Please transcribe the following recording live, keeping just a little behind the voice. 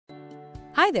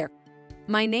Hi there.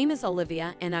 My name is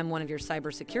Olivia, and I'm one of your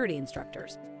cybersecurity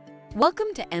instructors. Welcome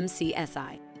to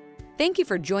MCSI. Thank you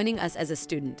for joining us as a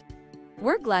student.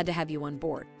 We're glad to have you on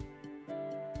board.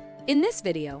 In this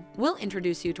video, we'll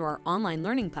introduce you to our online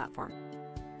learning platform.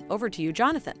 Over to you,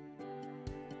 Jonathan.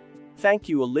 Thank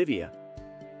you, Olivia.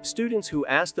 Students who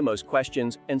ask the most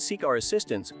questions and seek our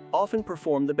assistance often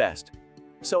perform the best.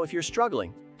 So if you're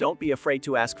struggling, don't be afraid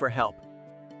to ask for help.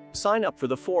 Sign up for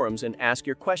the forums and ask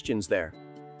your questions there.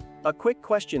 A quick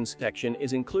questions section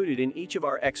is included in each of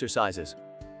our exercises.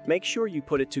 Make sure you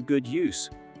put it to good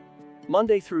use.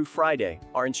 Monday through Friday,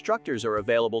 our instructors are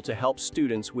available to help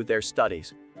students with their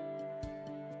studies.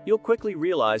 You'll quickly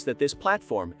realize that this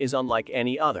platform is unlike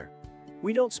any other.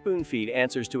 We don't spoon-feed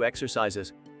answers to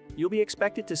exercises. You'll be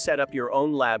expected to set up your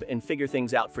own lab and figure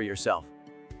things out for yourself.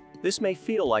 This may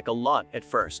feel like a lot at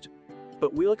first,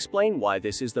 but we'll explain why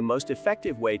this is the most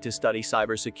effective way to study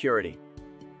cybersecurity.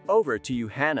 Over to you,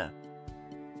 Hannah.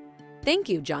 Thank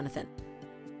you, Jonathan.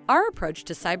 Our approach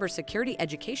to cybersecurity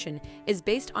education is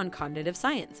based on cognitive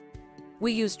science.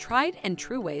 We use tried and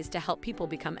true ways to help people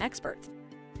become experts.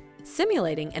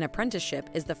 Simulating an apprenticeship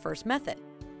is the first method.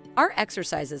 Our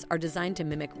exercises are designed to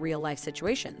mimic real-life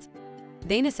situations.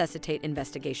 They necessitate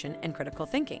investigation and critical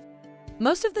thinking.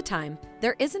 Most of the time,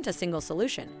 there isn't a single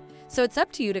solution, so it's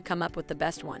up to you to come up with the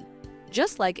best one,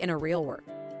 just like in a real work.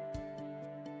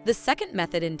 The second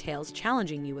method entails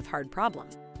challenging you with hard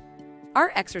problems.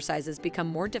 Our exercises become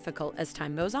more difficult as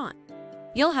time goes on.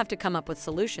 You'll have to come up with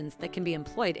solutions that can be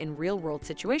employed in real-world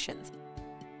situations.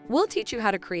 We'll teach you how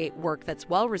to create work that's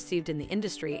well received in the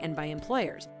industry and by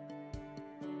employers.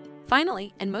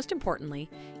 Finally, and most importantly,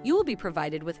 you will be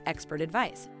provided with expert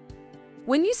advice.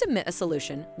 When you submit a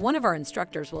solution, one of our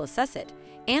instructors will assess it,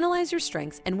 analyze your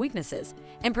strengths and weaknesses,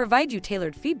 and provide you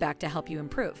tailored feedback to help you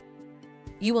improve.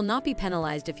 You will not be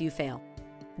penalized if you fail.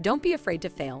 Don't be afraid to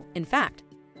fail, in fact,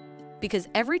 because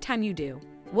every time you do,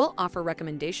 we'll offer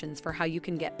recommendations for how you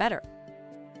can get better.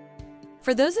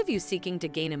 For those of you seeking to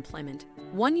gain employment,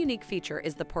 one unique feature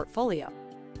is the portfolio.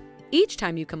 Each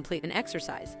time you complete an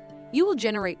exercise, you will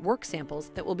generate work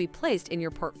samples that will be placed in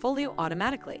your portfolio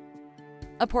automatically.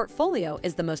 A portfolio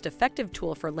is the most effective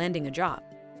tool for landing a job.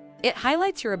 It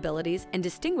highlights your abilities and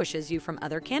distinguishes you from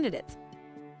other candidates.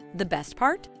 The best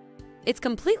part? It's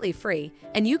completely free,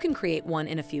 and you can create one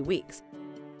in a few weeks.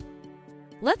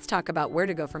 Let's talk about where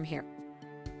to go from here.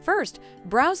 First,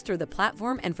 browse through the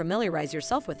platform and familiarize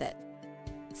yourself with it.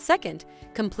 Second,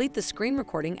 complete the screen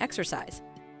recording exercise.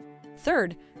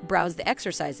 Third, browse the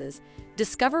exercises,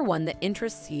 discover one that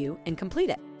interests you, and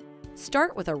complete it.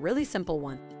 Start with a really simple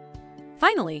one.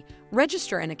 Finally,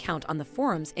 register an account on the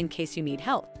forums in case you need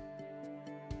help.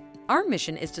 Our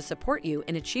mission is to support you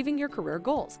in achieving your career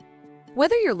goals.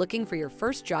 Whether you're looking for your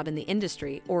first job in the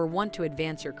industry or want to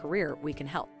advance your career, we can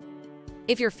help.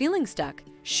 If you're feeling stuck,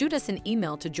 shoot us an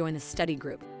email to join a study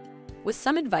group. With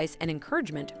some advice and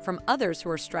encouragement from others who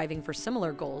are striving for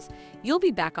similar goals, you'll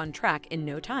be back on track in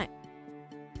no time.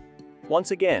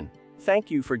 Once again,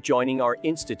 thank you for joining our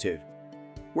institute.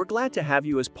 We're glad to have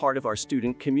you as part of our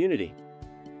student community.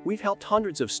 We've helped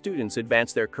hundreds of students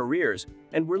advance their careers,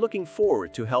 and we're looking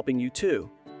forward to helping you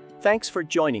too. Thanks for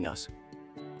joining us.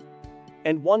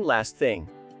 And one last thing.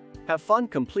 Have fun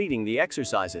completing the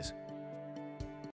exercises.